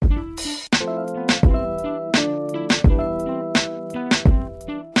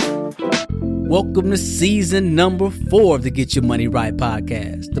Welcome to season number 4 of the Get Your Money Right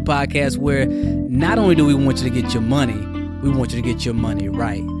podcast. The podcast where not only do we want you to get your money, we want you to get your money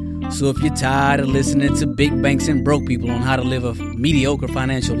right. So if you're tired of listening to big banks and broke people on how to live a mediocre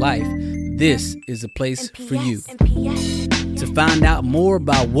financial life, this is the place for you. To find out more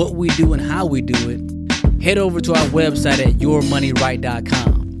about what we do and how we do it, head over to our website at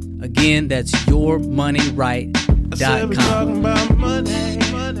yourmoneyright.com. Again, that's yourmoneyright.com. We're talking about money,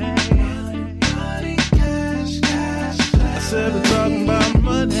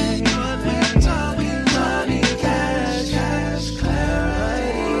 cash,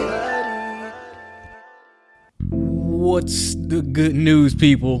 clarity. What's the good news,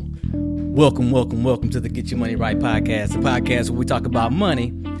 people? Welcome to the Get Your Money Right podcast, the podcast where we talk about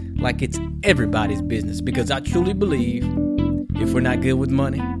money like it's everybody's business. Because I truly believe if we're not good with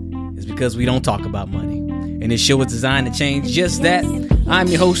money, it's because we don't talk about money. And this show is designed to change just that. I'm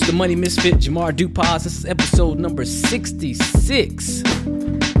your host, the Money Misfit, Jamar Dupas. This is episode number 66.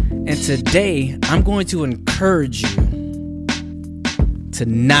 And today, I'm going to encourage you to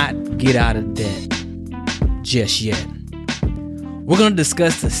not get out of debt just yet. We're going to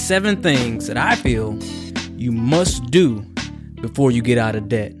discuss the 7 things that I feel you must do before you get out of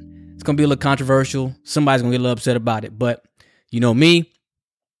debt. It's going to be a little controversial. Somebody's going to get a little upset about it. But you know me,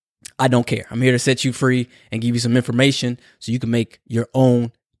 I don't care. I'm here to set you free and give you some information so you can make your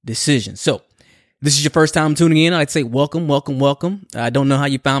own decision. So this is your first time tuning in. I'd say welcome. I don't know how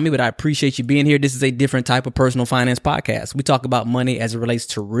you found me, but I appreciate you being here. This is a different type of personal finance podcast. We talk about money as it relates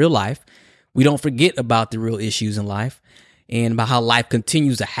to real life. We don't forget about the real issues in life and about how life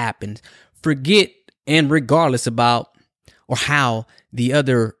continues to happen. Forget and regardless about or how the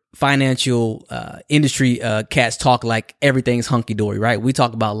other financial industry cats talk like everything's hunky-dory, right? We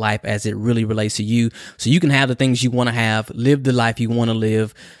talk about life as it really relates to you, so you can have the things you want to have, live the life you want to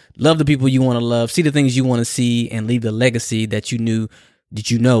live, love the people you want to love, see the things you want to see, and leave the legacy that you know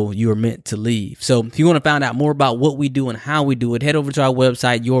you were meant to leave. So if you want to find out more about what we do and how we do it, head over to our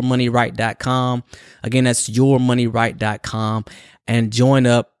website, yourmoneyright.com. Again, that's yourmoneyright.com, and join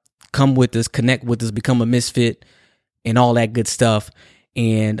up, come with us, connect with us, become a misfit, and all that good stuff.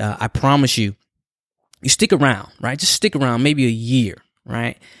 And I promise you stick around, right? Just stick around maybe a year,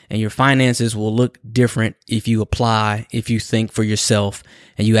 right? And your finances will look different if you apply, if you think for yourself,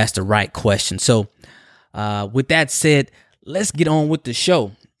 and you ask the right questions. So with that said, let's get on with the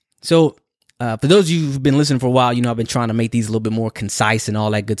show. So for those of you who've been listening for a while, I've been trying to make these a little bit more concise and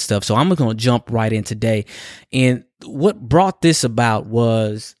all that good stuff. So I'm going to jump right in today. And what brought this about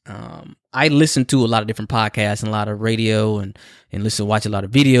was I listen to a lot of different podcasts and a lot of radio and watch a lot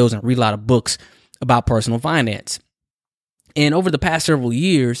of videos and read a lot of books about personal finance. And over the past several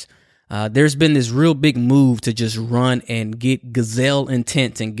years, there's been this real big move to just run and get gazelle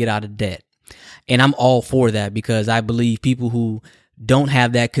intense and get out of debt. And I'm all for that because I believe people who don't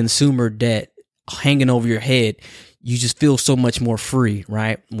have that consumer debt hanging over your head, you just feel so much more free,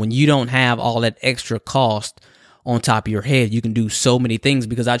 right? When you don't have all that extra cost on top of your head, you can do so many things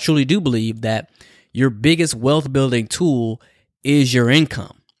because I truly do believe that your biggest wealth building tool is your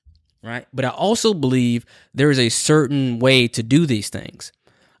income, right? But I also believe there is a certain way to do these things.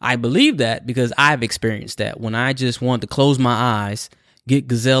 I believe that because I've experienced that when I just want to close my eyes, get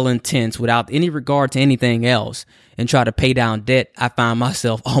gazelle intense without any regard to anything else and try to pay down debt, I find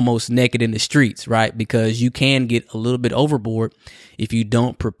myself almost naked in the streets, right? Because you can get a little bit overboard if you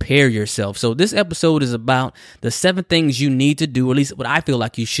don't prepare yourself. So this episode is about the 7 things you need to do, or at least what I feel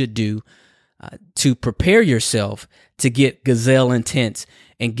like you should do to prepare yourself to get gazelle intense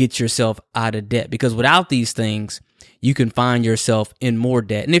and get yourself out of debt. Because without these things, you can find yourself in more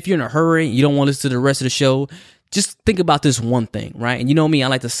debt. And if you're in a hurry, you don't want to listen to the rest of the show, just think about this one thing, right? And you know me, I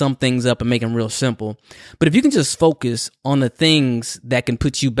like to sum things up and make them real simple. But if you can just focus on the things that can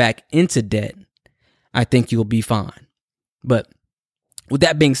put you back into debt, I think you'll be fine. But with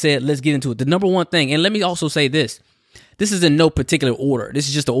that being said, let's get into it. The number one thing, and let me also say this. This is in no particular order. This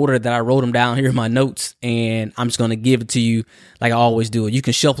is just the order that I wrote them down here in my notes, and I'm just going to give it to you like I always do. You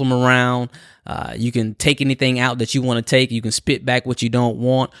can shuffle them around. You can take anything out that you want to take. You can spit back what you don't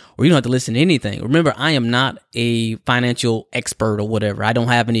want, or you don't have to listen to anything. Remember, I am not a financial expert or whatever. I don't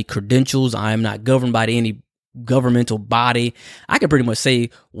have any credentials. I am not governed by any governmental body. I can pretty much say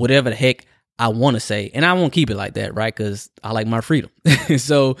whatever the heck I want to say, and I won't keep it like that, right? Because I like my freedom.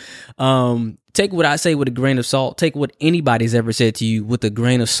 So, take what I say with a grain of salt. Take what anybody's ever said to you with a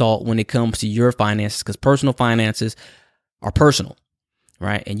grain of salt when it comes to your finances, because personal finances are personal,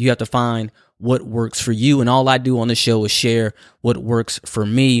 right? And you have to find what works for you. And all I do on the show is share what works for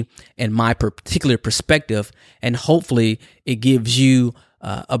me and my particular perspective. And hopefully it gives you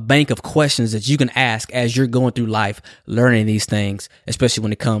a bank of questions that you can ask as you're going through life, learning these things, especially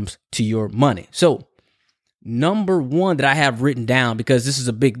when it comes to your money. So number one that I have written down, because this is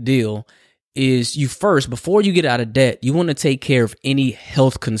a big deal, is you first, before you get out of debt, you want to take care of any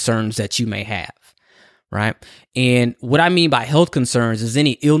health concerns that you may have, right? And what I mean by health concerns is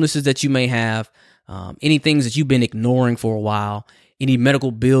any illnesses that you may have, any things that you've been ignoring for a while, any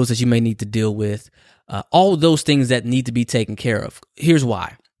medical bills that you may need to deal with, all of those things that need to be taken care of. Here's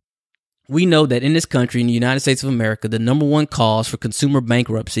why. We know that in this country, in the United States of America, the number one cause for consumer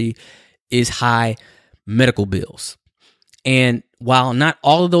bankruptcy is high medical bills. And while not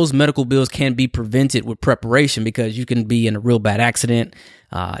all of those medical bills can be prevented with preparation, because you can be in a real bad accident,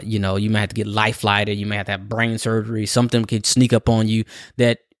 you may have to get life flighted, you may have to have brain surgery, something could sneak up on you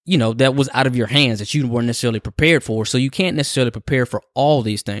that was out of your hands that you weren't necessarily prepared for. So you can't necessarily prepare for all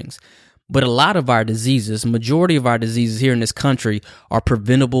these things. But a lot of our diseases, majority of our diseases here in this country are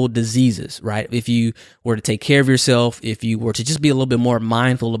preventable diseases, right? If you were to take care of yourself, if you were to just be a little bit more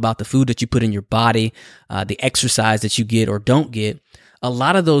mindful about the food that you put in your body, the exercise that you get or don't get, a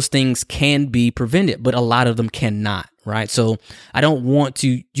lot of those things can be prevented, but a lot of them cannot, right? So I don't want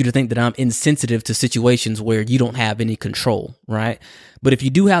you to think that I'm insensitive to situations where you don't have any control, right? But if you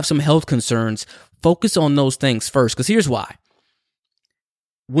do have some health concerns, focus on those things first, because here's why.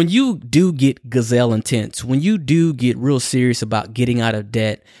 When you do get gazelle intense, when you do get real serious about getting out of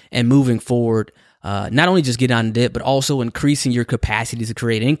debt and moving forward, not only just getting out of debt, but also increasing your capacity to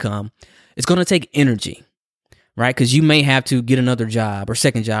create income, it's going to take energy, right? Because you may have to get another job or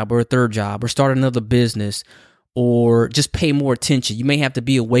second job or a third job or start another business or just pay more attention. You may have to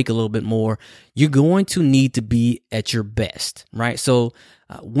be awake a little bit more. You're going to need to be at your best, right? So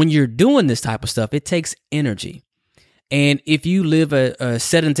when you're doing this type of stuff, it takes energy. And if you live a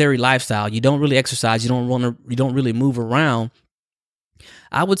sedentary lifestyle, you don't really exercise, you don't really move around,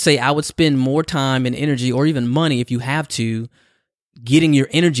 I would say I would spend more time and energy or even money if you have to getting your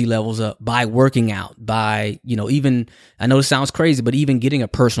energy levels up by working out, by, even, I know it sounds crazy, but even getting a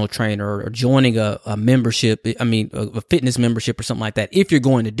personal trainer or joining a membership, a fitness membership or something like that, if you're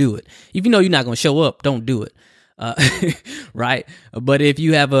going to do it. If you know you're not going to show up, don't do it. Right. But if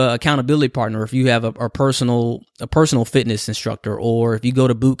you have a accountability partner, if you have a personal fitness instructor, or if you go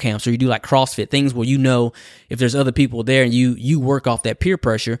to boot camps or you do like CrossFit, things where if there's other people there and you work off that peer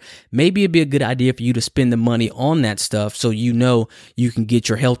pressure, maybe it'd be a good idea for you to spend the money on that stuff so you can get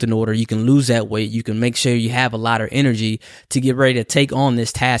your health in order, you can lose that weight, you can make sure you have a lot of energy to get ready to take on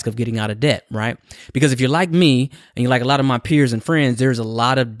this task of getting out of debt, right? Because if you're like me and you're like a lot of my peers and friends, there's a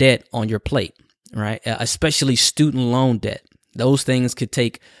lot of debt on your plate. Right? Especially student loan debt. Those things could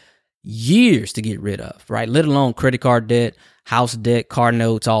take years to get rid of, right? Let alone credit card debt, house debt, car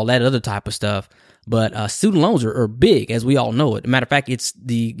notes, all that other type of stuff. But student loans are big, as we all know it. Matter of fact, it's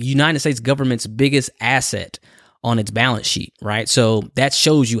the United States government's biggest asset on its balance sheet, right? So that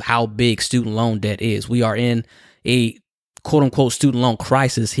shows you how big student loan debt is. We are in a quote unquote student loan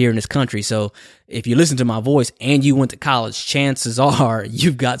crisis here in this country. So if you listen to my voice and you went to college, chances are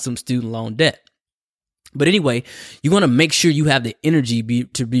you've got some student loan debt. But anyway, you want to make sure you have the energy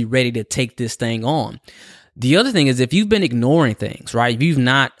to be ready to take this thing on. The other thing is if you've been ignoring things, right? If you've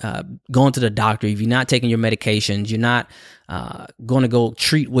not gone to the doctor, if you're not taking your medications, you're not going to go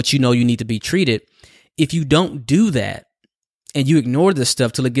treat what you know you need to be treated. If you don't do that and you ignore this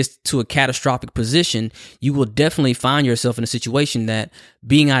stuff till it gets to a catastrophic position, you will definitely find yourself in a situation that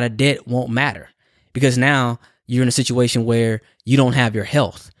being out of debt won't matter, because now you're in a situation where you don't have your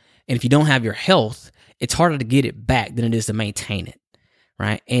health. And if you don't have your health, it's harder to get it back than it is to maintain it,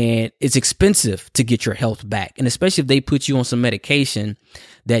 right? And it's expensive to get your health back. And especially if they put you on some medication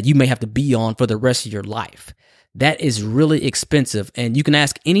that you may have to be on for the rest of your life. That is really expensive. And you can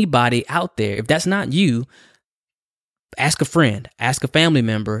ask anybody out there, if that's not you, ask a friend, ask a family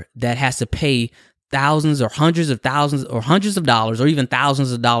member that has to pay thousands or hundreds of thousands or hundreds of dollars or even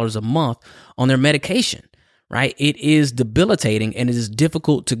thousands of dollars a month on their medication, right? It is debilitating and it is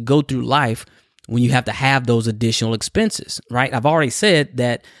difficult to go through life when you have to have those additional expenses, right? I've already said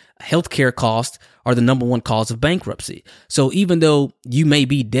that healthcare costs are the number one cause of bankruptcy. So even though you may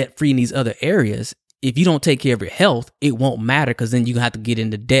be debt free in these other areas, if you don't take care of your health, it won't matter, because then you have to get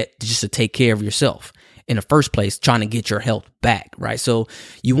into debt just to take care of yourself in the first place, trying to get your health back, right? So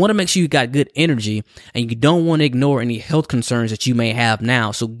you want to make sure you got good energy, and you don't want to ignore any health concerns that you may have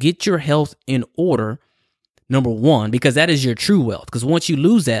now. So get your health in order, number one, because that is your true wealth. Because once you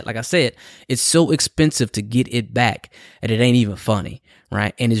lose that, like I said, it's so expensive to get it back and it ain't even funny,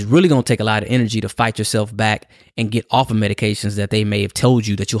 right? And it's really going to take a lot of energy to fight yourself back and get off of medications that they may have told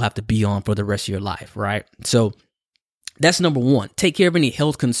you that you'll have to be on for the rest of your life, right? So That's number one. Take care of any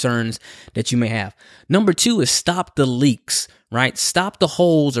health concerns that you may have. Number two is stop the leaks, right? Stop the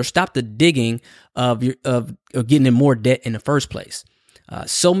holes or stop the digging of getting in more debt in the first place.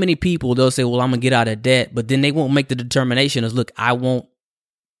 So many people, they'll say, well, I'm going to get out of debt, but then they won't make the determination as, look, I won't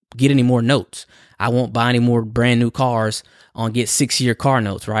get any more notes. I won't buy any more brand new cars on get 6-year car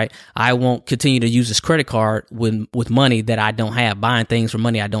notes, right? I won't continue to use this credit card with money that I don't have, buying things for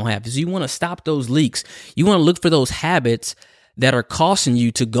money I don't have. So you want to stop those leaks. You want to look for those habits that are costing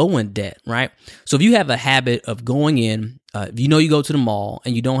you to go in debt, right? So if you have a habit of going in, if you know you go to the mall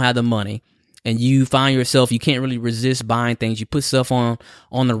and you don't have the money, and you find yourself, you can't really resist buying things. You put stuff on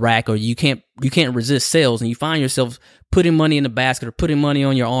the rack, or you can't resist sales, and you find yourself putting money in the basket or putting money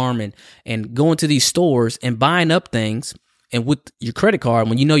on your arm and going to these stores and buying up things. And with your credit card,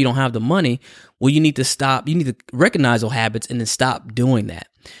 when you know you don't have the money, well, you need to stop. You need to recognize those habits and then stop doing that.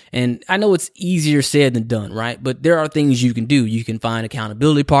 And I know it's easier said than done, right? But there are things you can do. You can find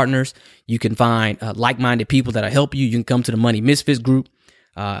accountability partners. You can find like-minded people that'll help you. You can come to the Money Misfits group.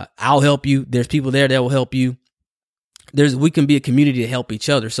 I'll help you. There's people there that will help you. We can be a community to help each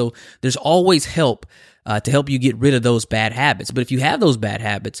other. So there's always help to help you get rid of those bad habits. But if you have those bad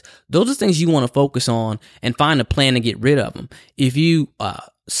habits, those are things you want to focus on and find a plan to get rid of them. If you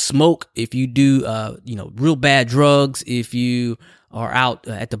smoke, if you do real bad drugs, if you are out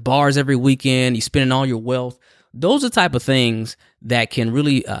at the bars every weekend, you're spending all your wealth, those are the type of things that can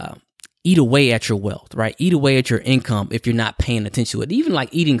really eat away at your wealth, right? Eat away at your income if you're not paying attention to it. Even like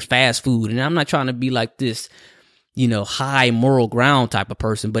eating fast food. And I'm not trying to be like this, high moral ground type of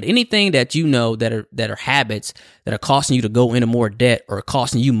person, but anything that you know that are habits that are costing you to go into more debt or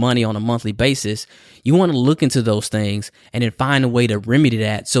costing you money on a monthly basis, you want to look into those things and then find a way to remedy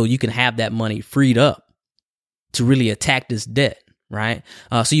that so you can have that money freed up to really attack this debt. Right.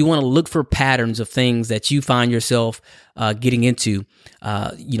 So you want to look for patterns of things that you find yourself getting into.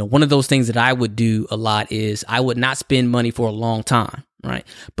 One of those things that I would do a lot is I would not spend money for a long time. Right.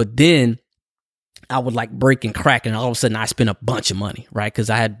 But then I would like break and crack, and all of a sudden I spend a bunch of money. Right. Because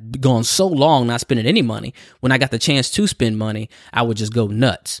I had gone so long not spending any money. When I got the chance to spend money, I would just go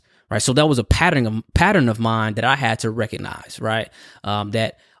nuts. Right. So that was a pattern of mine that I had to recognize. Right.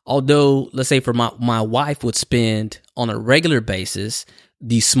 That although, let's say for my wife would spend on a regular basis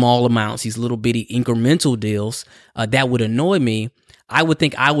these small amounts, these little bitty incremental deals, that would annoy me. I would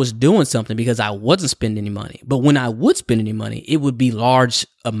think I was doing something because I wasn't spending any money. But when I would spend any money, it would be large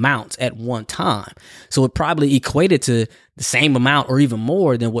amounts at one time. So it probably equated to the same amount or even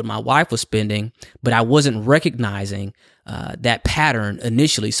more than what my wife was spending, but I wasn't recognizing that pattern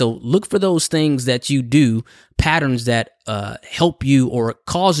initially. So look for those things that you do, patterns that help you or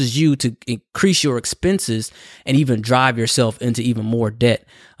causes you to increase your expenses and even drive yourself into even more debt.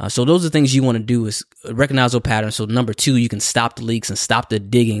 So those are things you want to do is recognize those patterns. So number two, you can stop the leaks and stop the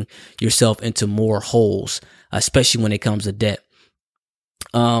digging yourself into more holes, especially when it comes to debt.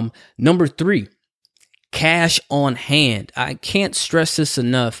 Number three, cash on hand. I can't stress this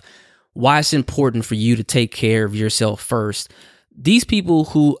enough. Why it's important for you to take care of yourself first. These people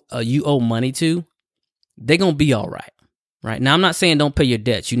who you owe money to, they're going to be all right. Right. Now, I'm not saying don't pay your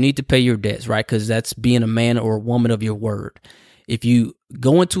debts. You need to pay your debts, right? Because that's being a man or a woman of your word. If you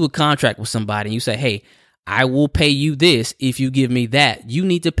go into a contract with somebody and you say, hey, I will pay you this if you give me that, you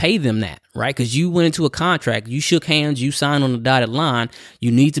need to pay them that, right? Because you went into a contract, you shook hands, you signed on the dotted line.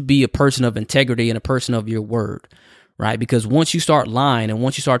 You need to be a person of integrity and a person of your word, right? Because once you start lying and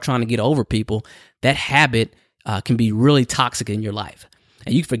once you start trying to get over people, that habit can be really toxic in your life.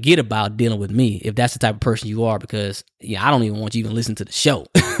 And you forget about dealing with me if that's the type of person you are, because I don't even want you to even listen to the show,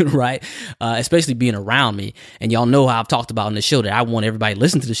 right? Especially being around me. And y'all know how I've talked about in the show that I want everybody to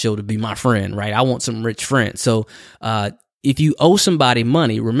listen to the show to be my friend, right? I want some rich friends. So if you owe somebody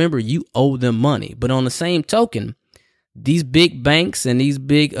money, remember you owe them money. But on the same token, these big banks and these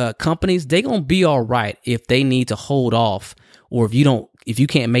big companies, they're going to be all right if they need to hold off, or if you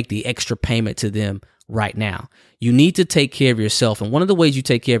can't make the extra payment to them right now. You need to take care of yourself. And one of the ways you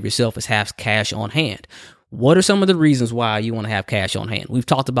take care of yourself is have cash on hand. What are some of the reasons why you want to have cash on hand? We've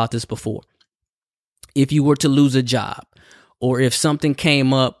talked about this before. If you were to lose a job, or if something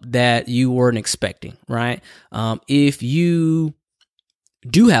came up that you weren't expecting, right? If you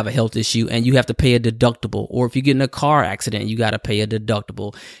do have a health issue and you have to pay a deductible, or if you get in a car accident, you got to pay a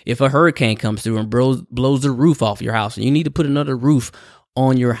deductible. If a hurricane comes through and blows the roof off your house and you need to put another roof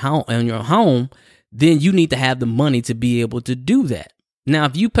on your home, then you need to have the money to be able to do that. Now,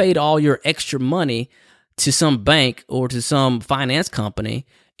 if you paid all your extra money to some bank or to some finance company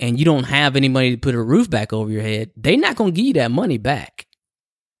and you don't have any money to put a roof back over your head, they're not going to give you that money back.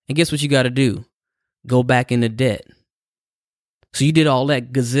 And guess what you got to do? Go back into debt. So you did all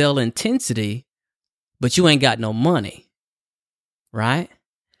that gazelle intensity, but you ain't got no money, right?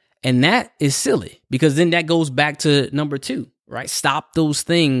 And that is silly, because then that goes back to number 2, right? Stop those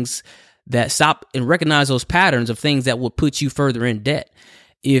things stop and recognize those patterns of things that will put you further in debt.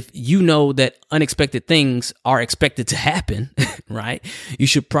 If you know that unexpected things are expected to happen, right, you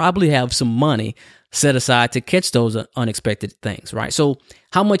should probably have some money set aside to catch those unexpected things, right? So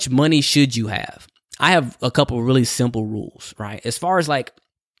how much money should you have? I have a couple of really simple rules, right? As far as like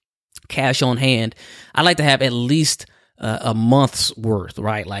cash on hand, I like to have at least a month's worth,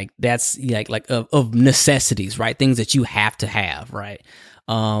 right? Like that's like of necessities, right? Things that you have to have, right?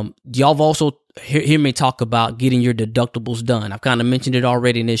 Y'all have also hear me talk about getting your deductibles done. I've kind of mentioned it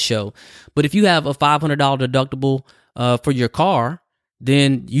already in this show, but if you have a $500 deductible for your car,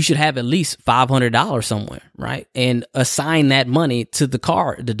 then you should have at least $500 somewhere, right? And assign that money to the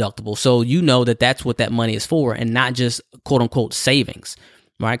car deductible, so you know that that's what that money is for, and not just quote unquote savings,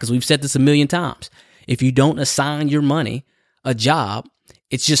 right? Because we've said this a million times. If you don't assign your money a job,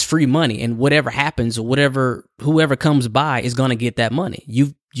 it's just free money, and whatever happens or whoever comes by is going to get that money.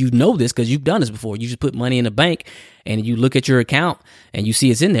 You know this because you've done this before. You just put money in the bank and you look at your account and you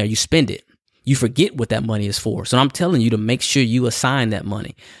see it's in there. You spend it. You forget what that money is for. So I'm telling you to make sure you assign that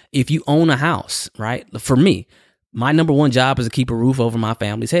money. If you own a house, right? For me, my number one job is to keep a roof over my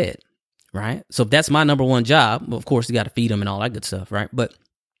family's head, right? So if that's my number one job, well, of course you got to feed them and all that good stuff, right? But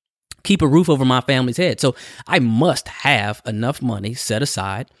keep a roof over my family's head. So I must have enough money set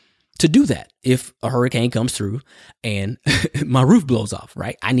aside to do that. If a hurricane comes through and my roof blows off,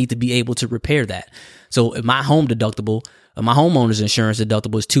 right? I need to be able to repair that. So if my home deductible, my homeowner's insurance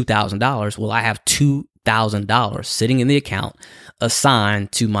deductible is $2,000, well, I have $2,000 sitting in the account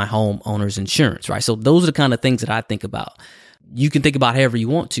assigned to my homeowner's insurance, right? So those are the kind of things that I think about. You can think about however you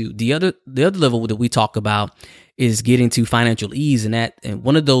want to. The other level that we talk about is getting to financial ease, and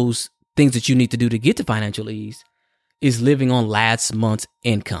one of those things that you need to do to get to financial ease is living on last month's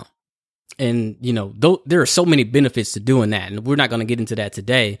income. And, there are so many benefits to doing that, and we're not going to get into that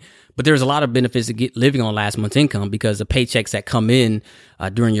today, but there's a lot of benefits to living on last month's income, because the paychecks that come in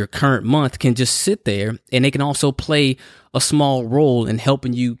during your current month can just sit there, and they can also play a small role in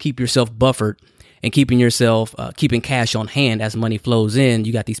helping you keep yourself buffered and keeping cash on hand as money flows in.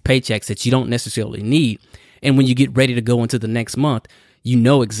 You got these paychecks that you don't necessarily need. And when you get ready to go into the next month, you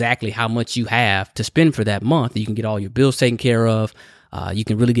know exactly how much you have to spend for that month. You can get all your bills taken care of. You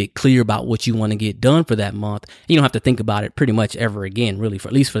can really get clear about what you want to get done for that month. You don't have to think about it pretty much ever again, really,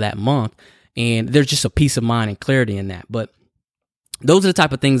 at least for that month. And there's just a peace of mind and clarity in that. But those are the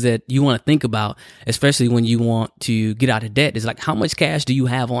type of things that you want to think about, especially when you want to get out of debt, is like, how much cash do you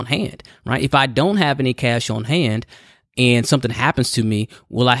have on hand, right? If I don't have any cash on hand and something happens to me,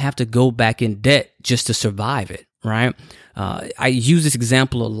 will I have to go back in debt just to survive it, right? I use this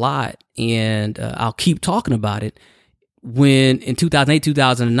example a lot, and I'll keep talking about it. When in 2008,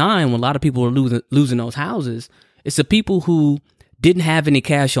 2009, when a lot of people were losing those houses, it's the people who didn't have any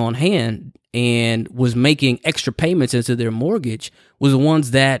cash on hand and was making extra payments into their mortgage was the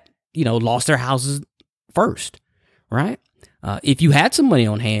ones that, lost their houses first, right? If you had some money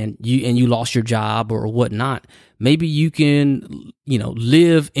on hand and you lost your job or whatnot, maybe you can,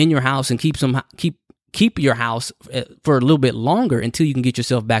 live in your house and keep your house for a little bit longer until you can get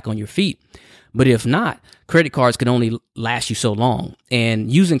yourself back on your feet. But if not, credit cards can only last you so long.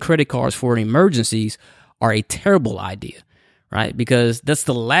 And using credit cards for emergencies are a terrible idea, right? Because that's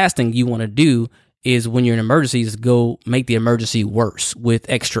the last thing you want to do, is when you're in emergencies, go make the emergency worse with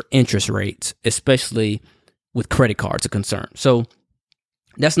extra interest rates, especially with credit cards are concerned. So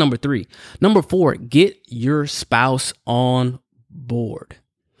that's number 3. Number 4, get your spouse on board.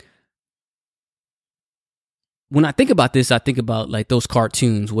 When I think about this, I think about like those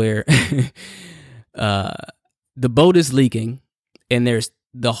cartoons where the boat is leaking and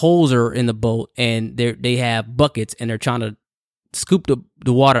the holes are in the boat, and they have buckets and they're trying to scoop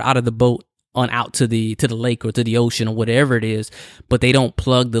the water out of the boat on out to the lake or to the ocean or whatever it is, but they don't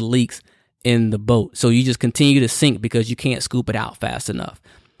plug the leaks in the boat. So you just continue to sink because you can't scoop it out fast enough.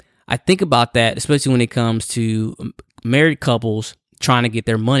 I think about that, especially when it comes to married couples trying to get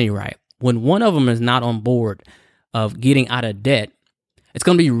their money right. When one of them is not on board of getting out of debt, it's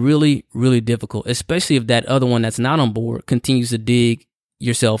going to be really, really difficult, especially if that other one that's not on board continues to dig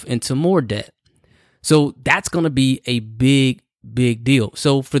yourself into more debt. So that's going to be a big, big deal.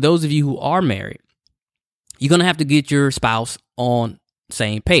 So for those of you who are married, you're going to have to get your spouse on the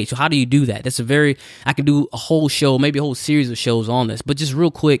same page. So how do you do that? I can do a whole show, maybe a whole series of shows on this, but just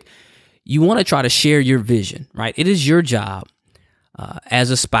real quick, you want to try to share your vision, right? It is your job as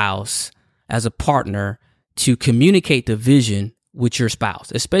a spouse, as a partner, to communicate the vision with your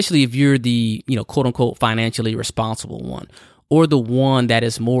spouse, especially if you're the, quote unquote, financially responsible one, or the one that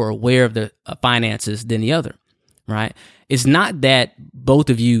is more aware of the finances than the other, right? It's not that both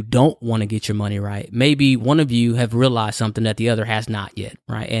of you don't want to get your money right. Maybe one of you have realized something that the other has not yet,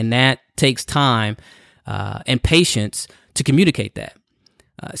 right? And that takes time and patience to communicate that.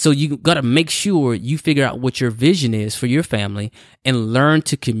 So you got to make sure you figure out what your vision is for your family and learn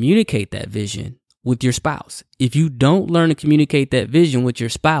to communicate that vision with your spouse. If you don't learn to communicate that vision with your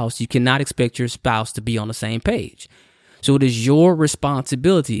spouse, you cannot expect your spouse to be on the same page. So it is your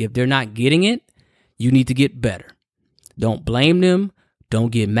responsibility. If they're not getting it, you need to get better. Don't blame them.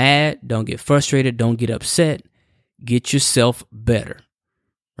 Don't get mad. Don't get frustrated. Don't get upset. Get yourself better,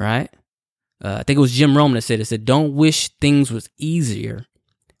 right? I think it was Jim Rohn that said it. Said, don't wish things was easier.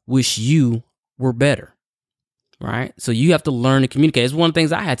 Wish you were better, right? So you have to learn to communicate. It's one of the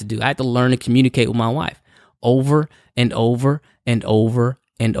things I had to do. I had to learn to communicate with my wife over and over and over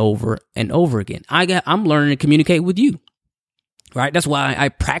and over and over again. I'm learning to communicate with you, right? That's why I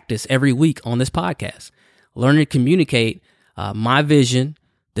practice every week on this podcast, learning to communicate my vision,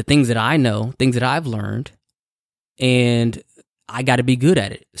 the things that I know, things that I've learned, and I got to be good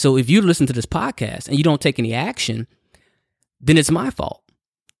at it. So if you listen to this podcast and you don't take any action, then it's my fault.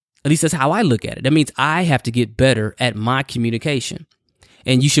 At least that's how I look at it. That means I have to get better at my communication.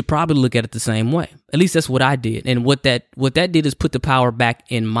 And you should probably look at it the same way. At least that's what I did. And what that did is put the power back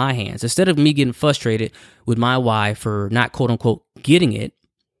in my hands. Instead of me getting frustrated with my wife for not, quote unquote, getting it,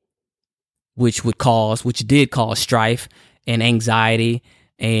 which did cause strife and anxiety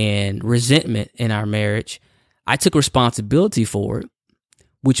and resentment in our marriage, I took responsibility for it,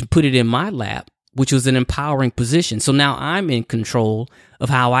 which put it in my lap, which was an empowering position. So now I'm in control of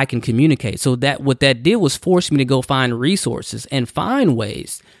how I can communicate. So that what that did was force me to go find resources and find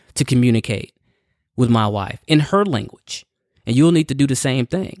ways to communicate with my wife in her language. And you'll need to do the same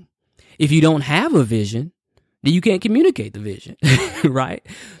thing. If you don't have a vision, then you can't communicate the vision, right?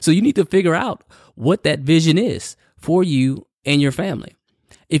 So you need to figure out what that vision is for you and your family.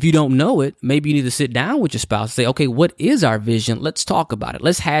 If you don't know it, maybe you need to sit down with your spouse and say, okay, what is our vision? Let's talk about it.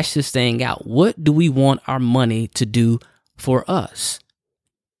 Let's hash this thing out. What do we want our money to do for us?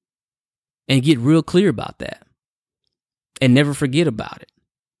 And get real clear about that. And never forget about it.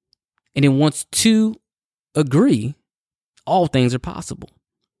 And then once two agree, all things are possible.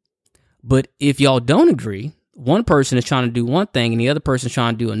 But if y'all don't agree, one person is trying to do one thing and the other person is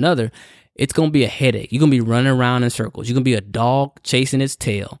trying to do another, it's going to be a headache. You're going to be running around in circles. You're going to be a dog chasing its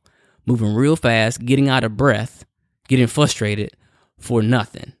tail, moving real fast, getting out of breath, getting frustrated for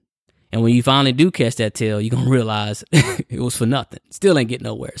nothing. And when you finally do catch that tail, you're going to realize it was for nothing. Still ain't getting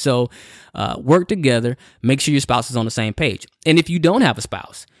nowhere. So work together. Make sure your spouse is on the same page. And if you don't have a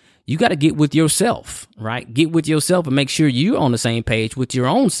spouse, you got to get with yourself, right? Get with yourself and make sure you're on the same page with your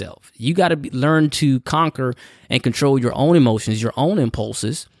own self. You got to learn to conquer and control your own emotions, your own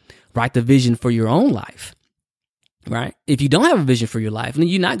impulses. Write the vision for your own life, right? If you don't have a vision for your life, then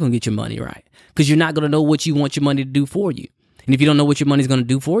you're not going to get your money right because you're not going to know what you want your money to do for you. And if you don't know what your money is going to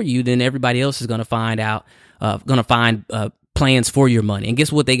do for you, then everybody else is going to find plans for your money. And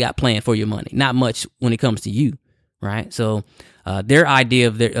guess what they got planned for your money? Not much when it comes to you, right? So their idea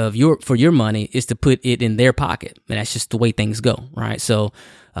of your money is to put it in their pocket. And that's just the way things go, right? So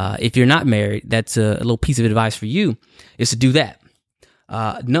if you're not married, that's a little piece of advice for you is to do that.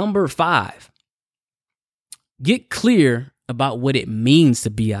 Number 5, get clear about what it means to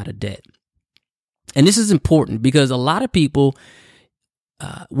be out of debt. And this is important because a lot of people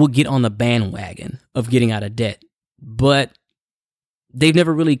will get on the bandwagon of getting out of debt, but they've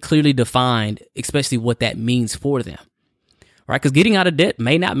never really clearly defined, especially what that means for them, right? Because getting out of debt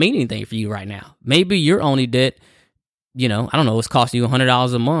may not mean anything for you right now. Maybe your only debt, I don't know, it's costing you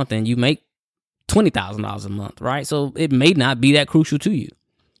 $100 a month and you make $20,000 a month, right? So it may not be that crucial to you,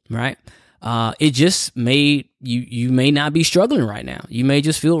 right? It just you may not be struggling right now. You may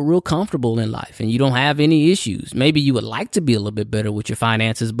just feel real comfortable in life and you don't have any issues. Maybe you would like to be a little bit better with your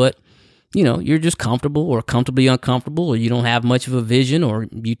finances, but you're just comfortable or comfortably uncomfortable, or you don't have much of a vision, or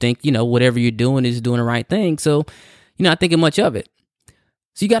you think, whatever you're doing is doing the right thing. So you're not thinking much of it.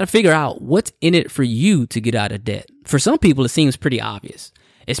 So you got to figure out what's in it for you to get out of debt. For some people, it seems pretty obvious,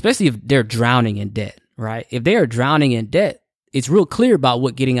 especially if they're drowning in debt, right? If they are drowning in debt, it's real clear about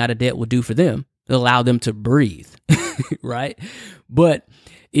what getting out of debt will do for them. It'll allow them to breathe, right? But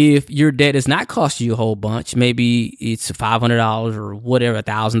if your debt is not costing you a whole bunch, maybe it's $500 or whatever,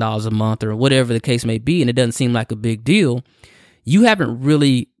 $1,000 a month or whatever the case may be, and it doesn't seem like a big deal, you haven't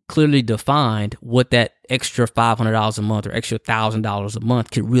really clearly defined what that extra $500 a month or extra $1,000 a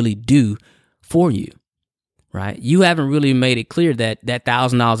month could really do for you, right? You haven't really made it clear that that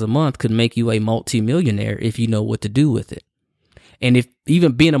 $1,000 a month could make you a multimillionaire if you know what to do with it. And if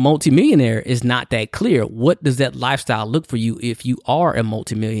even being a multimillionaire is not that clear, what does that lifestyle look for you if you are a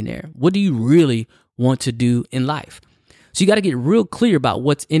multimillionaire? What do you really want to do in life? So you got to get real clear about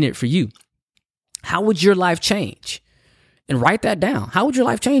what's in it for you. How would your life change? And write that down. How would your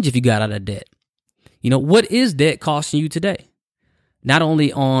life change if you got out of debt? What is debt costing you today? Not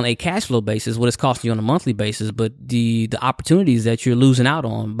only on a cash flow basis, what it's costing you on a monthly basis, but the opportunities that you're losing out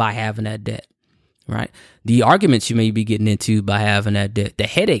on by having that debt, right? The arguments you may be getting into by having that debt, the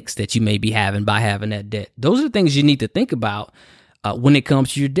headaches that you may be having by having that debt. Those are the things you need to think about when it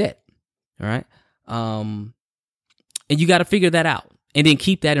comes to your debt, all right? And you got to figure that out and then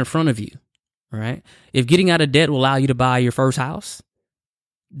keep that in front of you, all right? If getting out of debt will allow you to buy your first house,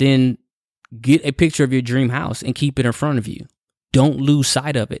 then get a picture of your dream house and keep it in front of you. Don't lose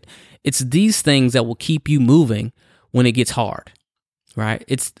sight of it. It's these things that will keep you moving when it gets hard, right?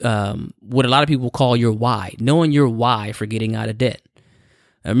 It's what a lot of people call your why, knowing your why for getting out of debt.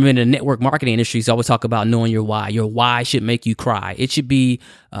 I remember in the network marketing industries, always talk about knowing your why. Your why should make you cry. It should be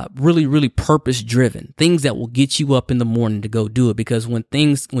really, really purpose driven, things that will get you up in the morning to go do it. Because when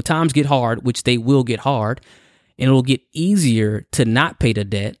times get hard, which they will get hard, and it'll get easier to not pay the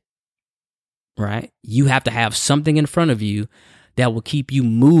debt, right? You have to have something in front of you that will keep you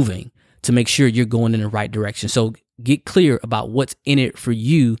moving to make sure you're going in the right direction. So get clear about what's in it for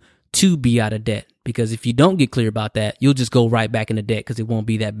you to be out of debt. Because if you don't get clear about that, you'll just go right back into debt because it won't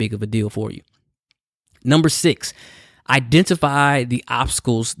be that big of a deal for you. Number 6, identify the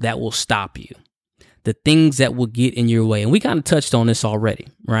obstacles that will stop you, the things that will get in your way. And we kind of touched on this already,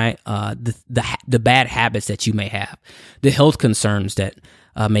 right? The bad habits that you may have, the health concerns that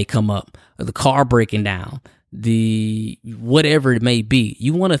may come up, the car breaking down, the whatever it may be.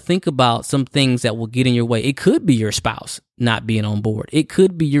 You want to think about some things that will get in your way. It could be your spouse not being on board. It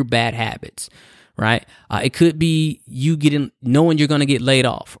could be your bad habits, right? It could be you knowing you're going to get laid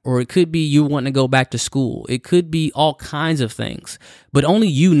off, or it could be you wanting to go back to school. It could be all kinds of things, but only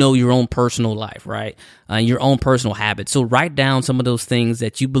you know your own personal life, right? Your own personal habits. So write down some of those things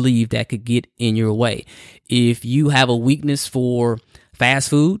that you believe that could get in your way. If you have a weakness for fast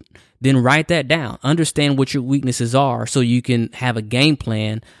food, then write that down. Understand what your weaknesses are so you can have a game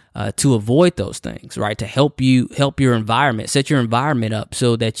plan to avoid those things, right? To help your environment, set your environment up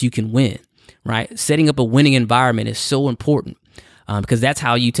so that you can win, right? Setting up a winning environment is so important because that's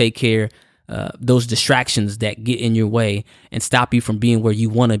how you take care of those distractions that get in your way and stop you from being where you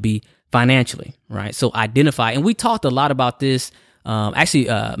want to be financially, right? So identify, and we talked a lot about this. Mr.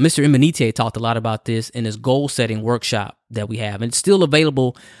 Imanite talked a lot about this in his goal setting workshop that we have, and it's still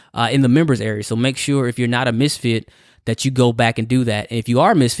available in the members area. So make sure if you're not a misfit that you go back and do that. And if you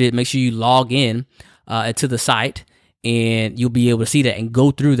are a misfit, make sure you log in to the site and you'll be able to see that and go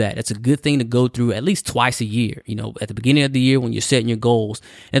through that. It's a good thing to go through at least twice a year. At the beginning of the year when you're setting your goals,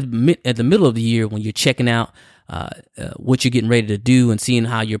 at the middle of the year when you're checking out what you're getting ready to do and seeing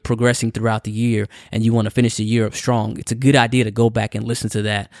how you're progressing throughout the year and you want to finish the year up strong. It's a good idea to go back and listen to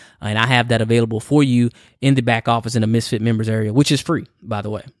that. And I have that available for you in the back office in the Misfit members area, which is free, by the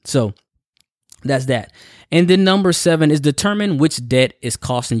way. So that's that. And then number 7 is determine which debt is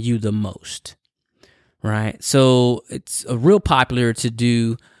costing you the most, right? So it's real popular to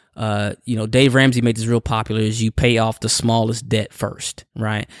do. Dave Ramsey made this real popular is you pay off the smallest debt first,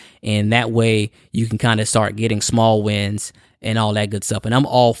 right? And that way you can kind of start getting small wins and all that good stuff. And I'm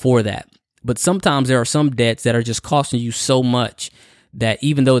all for that. But sometimes there are some debts that are just costing you so much that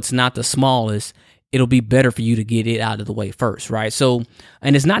even though it's not the smallest, it'll be better for you to get it out of the way first, right? So,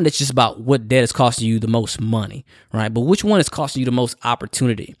 and it's not just about what debt is costing you the most money, right? But which one is costing you the most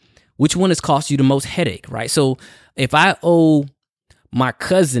opportunity? Which one is costing you the most headache, right? So if I owe my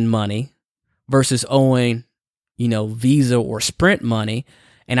cousin money versus owing, Visa or Sprint money,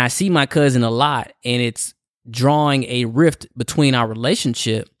 and I see my cousin a lot and it's drawing a rift between our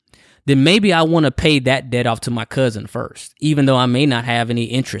relationship, then maybe I want to pay that debt off to my cousin first, even though I may not have any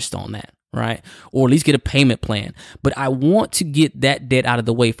interest on that, right? Or at least get a payment plan. But I want to get that debt out of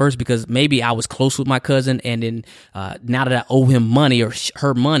the way first because maybe I was close with my cousin and then now that I owe him money or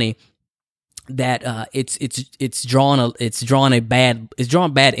her money, that it's drawing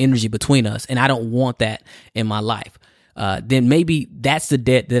bad energy between us, and I don't want that in my life. Then maybe that's the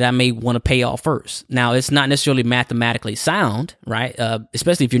debt that I may want to pay off first. Now, it's not necessarily mathematically sound, right?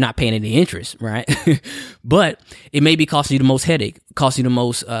 Especially if you're not paying any interest, right? But it may be costing you the most headache, costing you the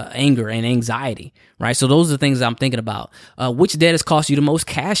most anger and anxiety, right? So those are the things I'm thinking about. Which debt is costing you the most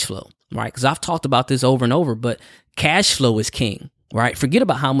cash flow, right? Because I've talked about this over and over, but cash flow is king. right? Forget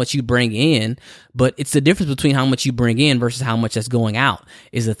about how much you bring in, but it's the difference between how much you bring in versus how much that's going out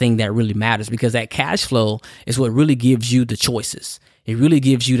is the thing that really matters, because that cash flow is what really gives you the choices. It really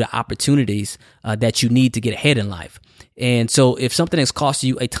gives you the opportunities that you need to get ahead in life. And so if something is costing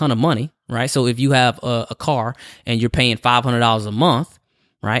you a ton of money, right? So if you have a car and you're paying $500 a month,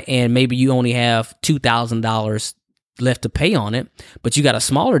 right? And maybe you only have $2,000 left to pay on it, but you got a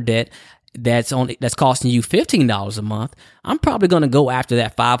smaller debt that's costing you $15 a month, I'm probably going to go after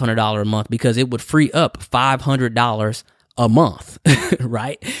that $500 a month because it would free up $500 a month,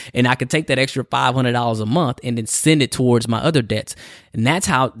 right? And I could take that extra $500 a month and then send it towards my other debts. And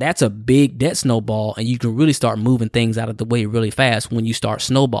that's a big debt snowball, and you can really start moving things out of the way really fast when you start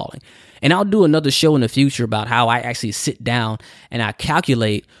snowballing. And I'll do another show in the future about how I actually sit down and I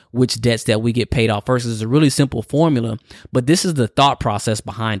calculate which debts that we get paid off first. It's a really simple formula, but this is the thought process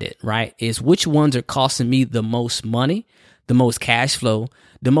behind it, right? Is which ones are costing me the most money, the most cash flow,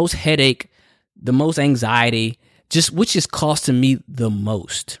 the most headache, the most anxiety, just which is costing me the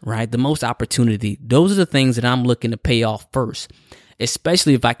most, right? The most opportunity. Those are the things that I'm looking to pay off first,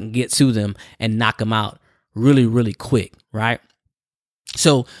 especially if I can get to them and knock them out really, really quick, right?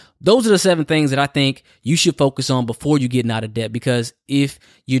 So those are the 7 things that I think you should focus on before you get out of debt, because if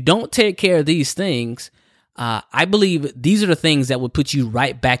you don't take care of these things, I believe these are the things that would put you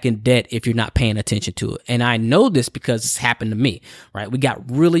right back in debt if you're not paying attention to it. And I know this because it's happened to me, right? We got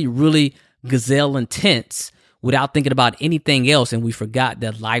really, really gazelle intense without thinking about anything else, and we forgot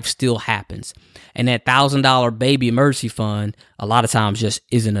that life still happens. And that $1,000 baby emergency fund a lot of times just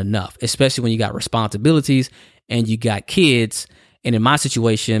isn't enough, especially when you got responsibilities and you got kids. And in my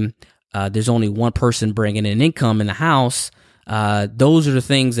situation, there's only one person bringing in income in the house. Those are the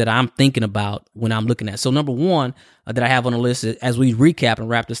things that I'm thinking about when I'm looking at. So number 1 that I have on the list, as we recap and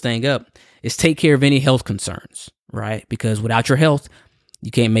wrap this thing up, is take care of any health concerns, right? Because without your health, you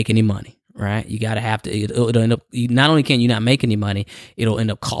can't make any money. Right? You got to have to, it'll end up, not only can you not make any money, it'll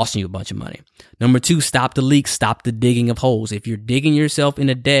end up costing you a bunch of money. Number 2, stop the leaks, stop the digging of holes. If you're digging yourself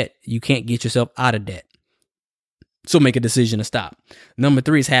into debt, you can't get yourself out of debt. So make a decision to stop. Number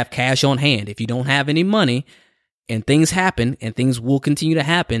 3 is have cash on hand. If you don't have any money and things happen, and things will continue to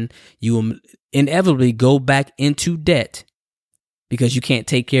happen, you will inevitably go back into debt because you can't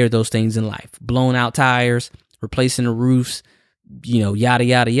take care of those things in life. Blown out tires, replacing the roofs, yada,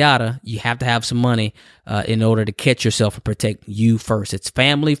 yada, yada. You have to have some money in order to catch yourself and protect you first. It's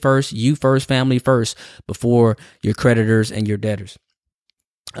family first, you first, family first, before your creditors and your debtors.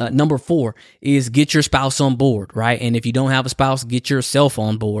 Number 4 is get your spouse on board, right? And if you don't have a spouse, get yourself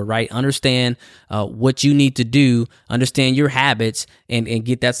on board, right? Understand what you need to do, understand your habits, and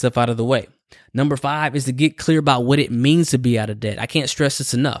get that stuff out of the way. Number 5 is to get clear about what it means to be out of debt. I can't stress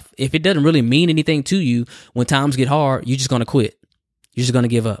this enough. If it doesn't really mean anything to you, when times get hard, you're just going to quit. You're just going to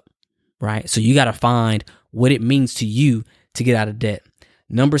give up, right? So you got to find what it means to you to get out of debt.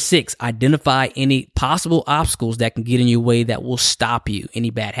 Number 6, identify any possible obstacles that can get in your way that will stop you. Any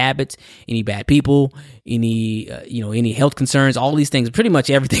bad habits, any bad people, any health concerns, all these things, pretty much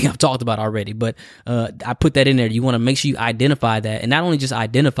everything I've talked about already. But I put that in there. You want to make sure you identify that, and not only just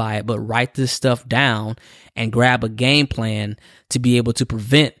identify it, but write this stuff down and grab a game plan to be able to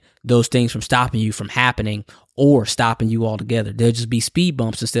prevent those things from stopping you from happening or stopping you altogether. There'll just be speed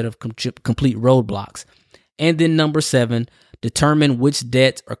bumps instead of complete roadblocks. And then number 7, determine which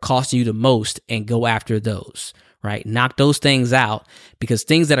debts are costing you the most and go after those, right? Knock those things out, because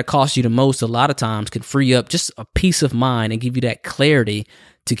things that are costing you the most a lot of times can free up just a peace of mind and give you that clarity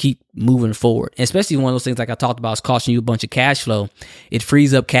to keep moving forward. And especially one of those things like I talked about is costing you a bunch of cash flow. It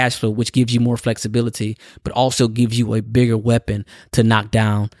frees up cash flow, which gives you more flexibility, but also gives you a bigger weapon to knock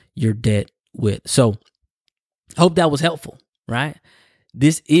down your debt with. So hope that was helpful, right?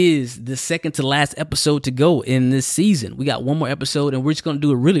 This is the second to last episode to go in this season. We got one more episode, and we're just going to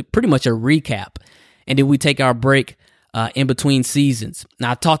do pretty much a recap. And then we take our break in between seasons.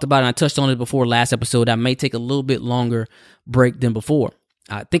 Now, I talked about it, and I touched on it before last episode. I may take a little bit longer break than before.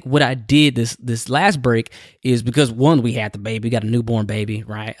 I think what I did this last break is because, one, we had the baby, we got a newborn baby,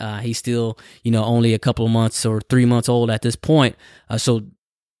 right? He's still, only a couple of months or 3 months old at this point. So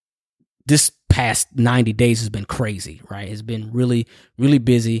this past 90 days has been crazy, right? It's been really, really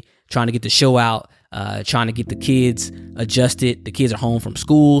busy trying to get the show out. trying to get the kids adjusted. The kids are home from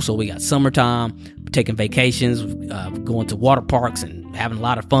school, so we got summertime, taking vacations, going to water parks and having a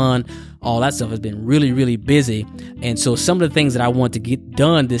lot of fun. All that stuff has been really, really busy. And so some of the things that I want to get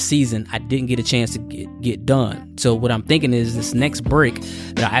done this season, I didn't get a chance to get done. So what I'm thinking is this next break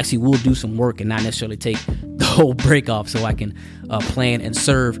that I actually will do some work and not necessarily take the whole break off, so I can plan and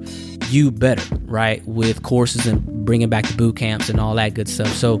serve you better, right? With courses and bringing back the boot camps and all that good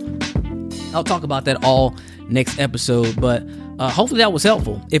stuff. So I'll talk about that all next episode, but hopefully that was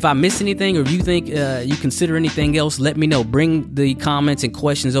helpful. If I missed anything, or if you think you consider anything else, let me know. Bring the comments and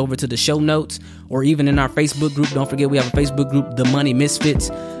questions over to the show notes, or even in our Facebook group. Don't forget, we have a Facebook group, The Money Misfits,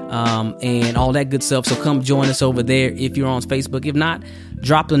 and all that good stuff. So come join us over there if you're on Facebook. If not,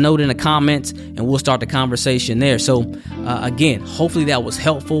 drop a note in the comments and we'll start the conversation there. So again, hopefully that was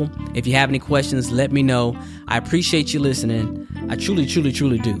helpful. If you have any questions, let me know. I appreciate you listening. I truly, truly,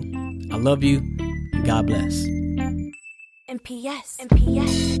 truly do. I love you. And God bless. And P.S. And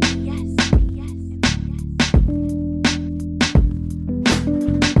P.S. And P.S.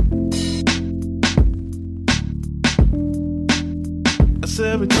 I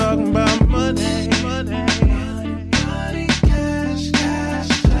said we're talking about money, money, cash,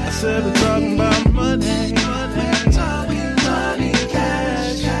 cash. I said we're talking about money.